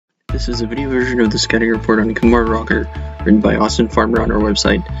This is a video version of the scouting report on Kumar Rocker, written by Austin Farmer on our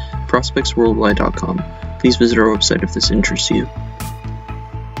website, prospectsworldwide.com. Please visit our website if this interests you.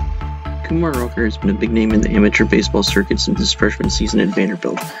 Kumar Rocker has been a big name in the amateur baseball circuit since his freshman season at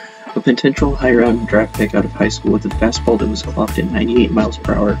Vanderbilt. A potential high-round draft pick out of high school with a fastball that was clocked at 98 miles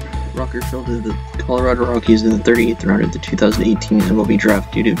per hour, Rocker fell to the Colorado Rockies in the 38th round of the 2018 MLB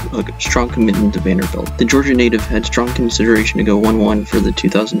draft due to a strong commitment to Vanderbilt. The Georgia native had strong consideration to go 1-1 for the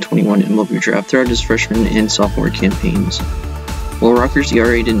 2021 MLB draft throughout his freshman and sophomore campaigns. While Rocker's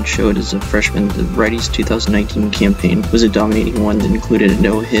ERA didn't show it as a freshman, the righty's 2019 campaign was a dominating one that included a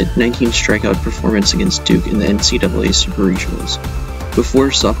no-hit, 19 strikeout performance against Duke in the NCAA Super Regionals. Before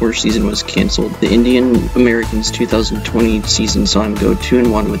his sophomore season was canceled, the Indian Americans' 2020 season saw him go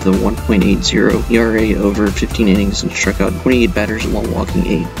 2-1 with a 1.80 ERA over 15 innings and struck out 28 batters while walking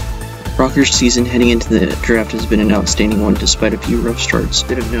 8. Rocker's season heading into the draft has been an outstanding one despite a few rough starts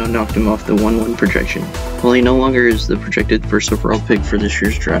that have now knocked him off the 1-1 projection. While he no longer is the projected first overall pick for this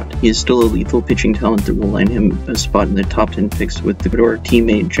year's draft, he is still a lethal pitching talent that will land him a spot in the top 10 picks with the Ecuador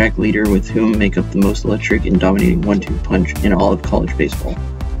teammate Jack Leader, with whom make up the most electric and dominating 1-2 punch in all of college baseball.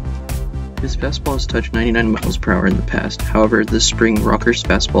 His fastball has touched 99 miles per hour in the past. However, this spring, Rocker's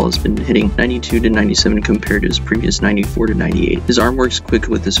fastball has been hitting 92 to 97 compared to his previous 94 to 98. His arm works quick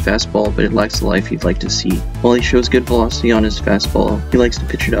with his fastball, but it lacks the life he'd like to see. While he shows good velocity on his fastball, he likes to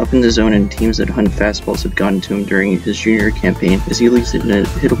pitch it up in the zone, and teams that hunt fastballs have gotten to him during his junior campaign, as he leaves it in a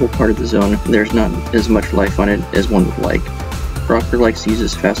hittable part of the zone, and there's not as much life on it as one would like. Rocker likes to use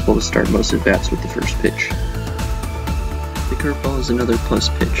his fastball to start most at bats with the first pitch. The curveball is another plus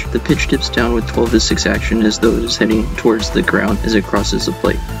pitch. The pitch dips down with 12 to 6 action as though it is heading towards the ground as it crosses the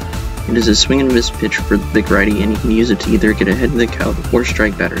plate. It is a swing and miss pitch for the big righty, and he can use it to either get ahead in the count or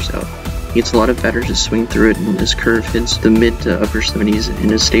strike batters out. He gets a lot of batters to swing through it, and his curve hits the mid to upper 70s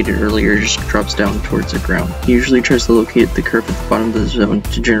and, as stated earlier, just drops down towards the ground. He usually tries to locate the curve at the bottom of the zone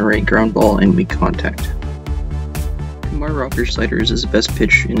to generate ground ball and weak contact. Kumar Rocker's slider is his best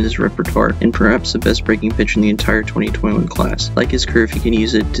pitch in his repertoire, and perhaps the best breaking pitch in the entire 2021 class. Like his curve, he can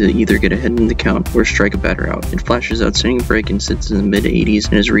use it to either get ahead in the count or strike a batter out. It flashes outstanding break and sits in the mid-80s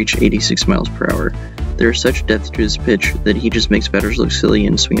and has reached 86 miles per hour. There is such depth to his pitch that he just makes batters look silly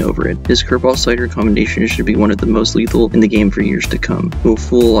and swing over it. His curveball slider combination should be one of the most lethal in the game for years to come. He will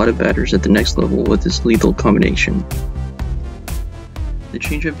fool a lot of batters at the next level with this lethal combination. The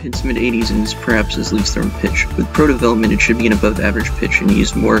changeup hits mid-80s and is perhaps his least thrown pitch. With pro development, it should be an above-average pitch and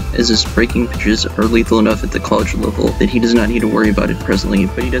used more, as his breaking pitches are lethal enough at the college level that he does not need to worry about it presently,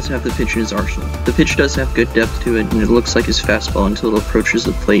 but he does have the pitch in his arsenal. The pitch does have good depth to it, and it looks like his fastball until it approaches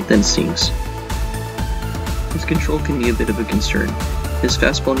the plate, then sinks. His control can be a bit of a concern. His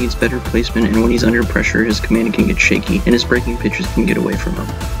fastball needs better placement, and when he's under pressure, his command can get shaky, and his breaking pitches can get away from him.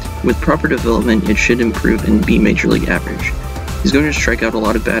 With proper development, it should improve and be major league average. He's going to strike out a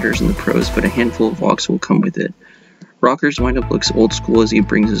lot of batters in the pros, but a handful of walks will come with it. Rocker's windup looks old school as he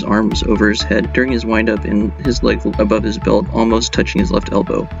brings his arms over his head during his windup and his leg above his belt, almost touching his left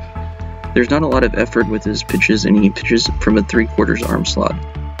elbow. There's not a lot of effort with his pitches, and he pitches from a 3/4 arm slot.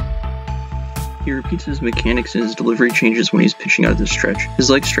 He repeats his mechanics and his delivery changes when he's pitching out of the stretch. His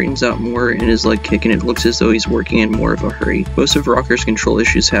leg straightens out more in his leg kick, and it looks as though he's working in more of a hurry. Most of Rocker's control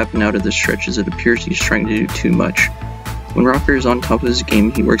issues happen out of the stretch, as it appears he's trying to do too much. When Rocker is on top of his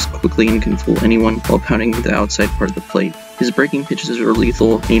game, he works quickly and can fool anyone while pounding the outside part of the plate. His breaking pitches are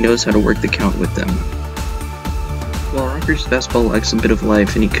lethal, and he knows how to work the count with them. While Rocker's fastball lacks a bit of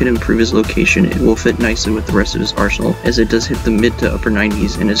life and he could improve his location, it will fit nicely with the rest of his arsenal, as it does hit the mid to upper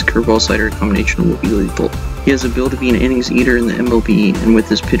 90s, and his curveball slider combination will be lethal. He has the ability to be an innings eater in the MLB, and with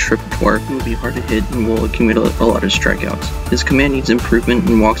his pitch repertoire, he will be hard to hit and will accumulate a lot of strikeouts. His command needs improvement,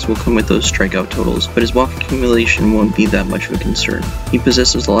 and walks will come with those strikeout totals, but his walk accumulation won't be that much of a concern. He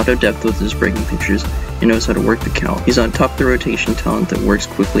possesses a lot of depth with his breaking pitches and knows how to work the count. He's on top of the rotation talent that works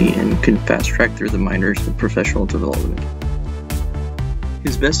quickly and can fast track through the minors with professional development.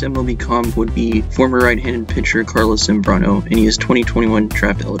 His best MLB comp would be former right-handed pitcher Carlos Zambrano, and he is 2021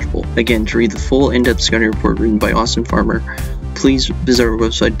 draft eligible. Again, to read the full in-depth scouting report written by Austin Farmer, please visit our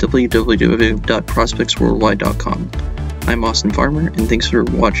website www.prospectsworldwide.com. I'm Austin Farmer, and thanks for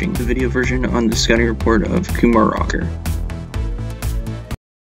watching the video version on the scouting report of Kumar Rocker.